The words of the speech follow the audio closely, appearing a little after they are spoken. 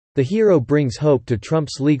The hero brings hope to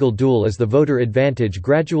Trump's legal duel as the voter advantage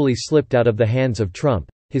gradually slipped out of the hands of Trump.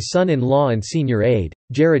 His son-in-law and senior aide,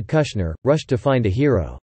 Jared Kushner, rushed to find a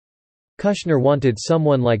hero. Kushner wanted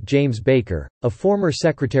someone like James Baker, a former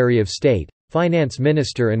Secretary of State, Finance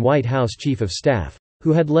Minister and White House Chief of Staff,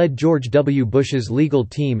 who had led George W. Bush's legal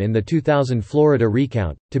team in the 2000 Florida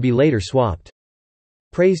recount, to be later swapped.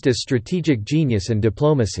 Praised as strategic genius and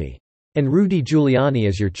diplomacy. And Rudy Giuliani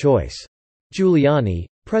as your choice. Giuliani,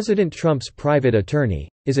 President Trump's private attorney,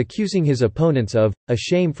 is accusing his opponents of a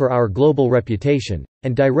shame for our global reputation,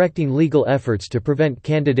 and directing legal efforts to prevent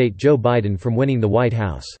candidate Joe Biden from winning the White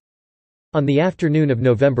House. On the afternoon of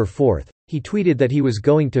November 4, he tweeted that he was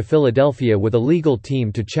going to Philadelphia with a legal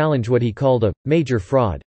team to challenge what he called a major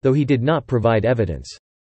fraud, though he did not provide evidence.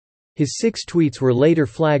 His 6 tweets were later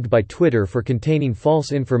flagged by Twitter for containing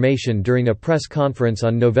false information. During a press conference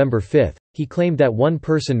on November 5, he claimed that one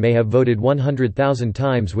person may have voted 100,000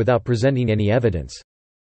 times without presenting any evidence.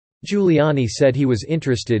 Giuliani said he was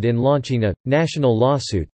interested in launching a national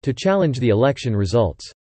lawsuit to challenge the election results.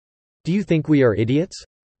 "Do you think we are idiots?"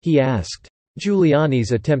 he asked.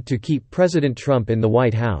 Giuliani's attempt to keep President Trump in the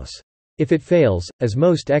White House, if it fails, as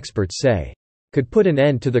most experts say, could put an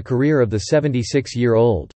end to the career of the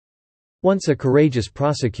 76-year-old. Once a courageous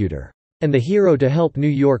prosecutor, and the hero to help New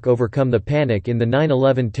York overcome the panic in the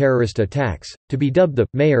 9/11 terrorist attacks, to be dubbed the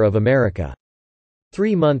Mayor of America.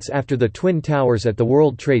 3 months after the Twin Towers at the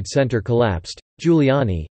World Trade Center collapsed,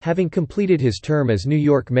 Giuliani, having completed his term as New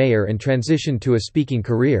York mayor and transitioned to a speaking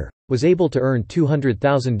career, was able to earn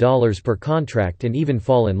 $200,000 per contract and even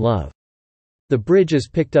fall in love. The bridge is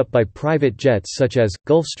picked up by private jets such as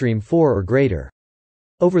Gulfstream 4 or greater.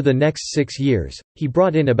 Over the next 6 years, he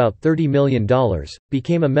brought in about $30 million,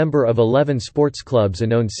 became a member of 11 sports clubs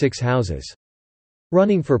and owned 6 houses.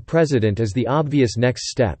 Running for president is the obvious next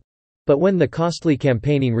step. But when the costly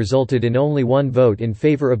campaigning resulted in only 1 vote in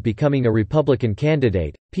favor of becoming a Republican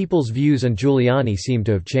candidate, people's views on Giuliani seem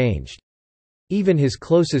to have changed. Even his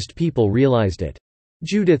closest people realized it.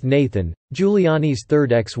 Judith Nathan, Giuliani's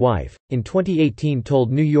third ex-wife, in 2018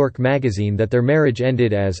 told New York Magazine that their marriage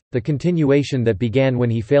ended as the continuation that began when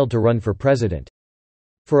he failed to run for president.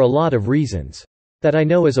 "For a lot of reasons. That I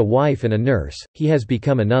know as a wife and a nurse, he has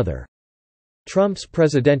become another." Trump's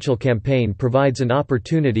presidential campaign provides an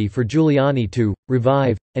opportunity for Giuliani to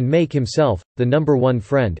revive and make himself the #1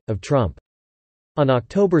 friend of Trump. On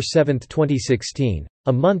October 7, 2016,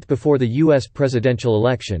 a month before the U.S. presidential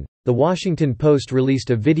election, The Washington Post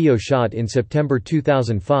released a video shot in September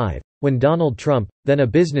 2005, when Donald Trump, then a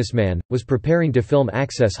businessman, was preparing to film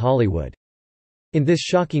Access Hollywood. In this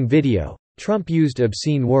shocking video, Trump used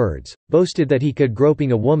obscene words, boasted that he could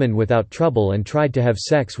groping a woman without trouble and tried to have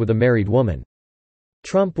sex with a married woman.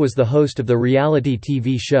 Trump was the host of the reality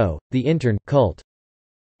TV show, The Intern Cult.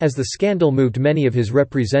 As the scandal moved many of his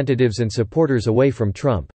representatives and supporters away from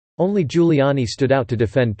Trump, only Giuliani stood out to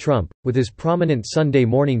defend Trump, with his prominent Sunday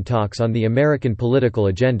morning talks on the American political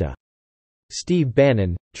agenda. Steve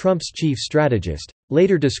Bannon, Trump's chief strategist,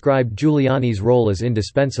 later described Giuliani's role as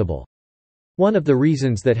indispensable. "One of the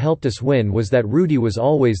reasons that helped us win was that Rudy was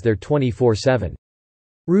always there 24/7.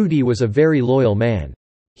 Rudy was a very loyal man.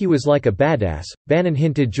 He was like a badass." Bannon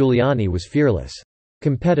hinted Giuliani was fearless.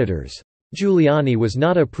 Competitors. Giuliani was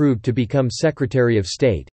not approved to become Secretary of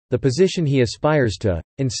State, the position he aspires to,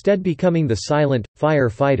 instead becoming the silent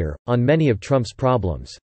firefighter on many of Trump's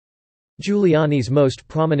problems. Giuliani's most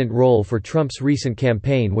prominent role for Trump's recent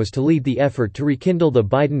campaign was to lead the effort to rekindle the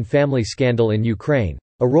Biden family scandal in Ukraine,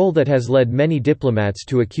 a role that has led many diplomats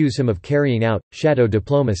to accuse him of carrying out shadow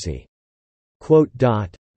diplomacy.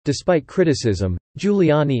 Despite criticism,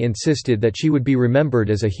 Giuliani insisted that she would be remembered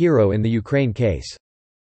as a hero in the Ukraine case.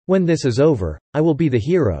 "When this is over, I will be the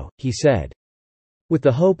hero," he said. With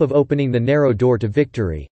the hope of opening the narrow door to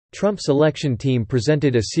victory, Trump's election team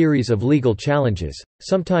presented a series of legal challenges,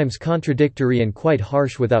 sometimes contradictory and quite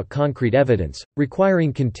harsh without concrete evidence,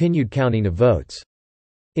 requiring continued counting of votes.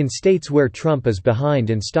 In states where Trump is behind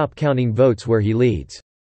and stop counting votes where he leads.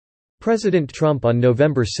 President Trump on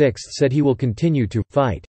November 6 said he will continue to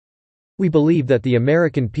fight. "We believe that the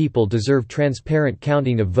American people deserve transparent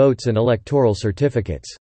counting of votes and electoral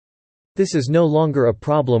certificates. This is no longer a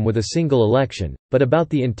problem with a single election, but about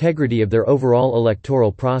the integrity of their overall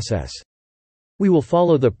electoral process. We will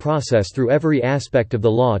follow the process through every aspect of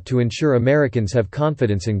the law to ensure Americans have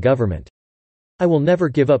confidence in government. I will never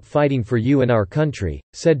give up fighting for you and our country,"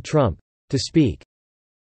 said Trump, to speak.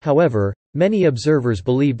 However, many observers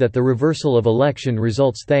believe that the reversal of election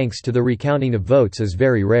results thanks to the recounting of votes is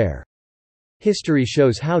very rare. History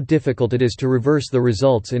shows how difficult it is to reverse the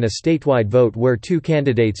results in a statewide vote where 2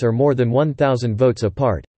 candidates are more than 1,000 votes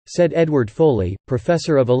apart, said Edward Foley,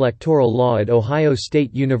 professor of electoral law at Ohio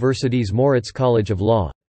State University's Moritz College of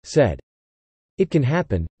Law, said, "It can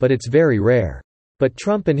happen, but it's very rare." But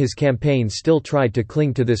Trump and his campaign still tried to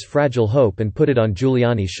cling to this fragile hope and put it on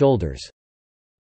Giuliani's shoulders.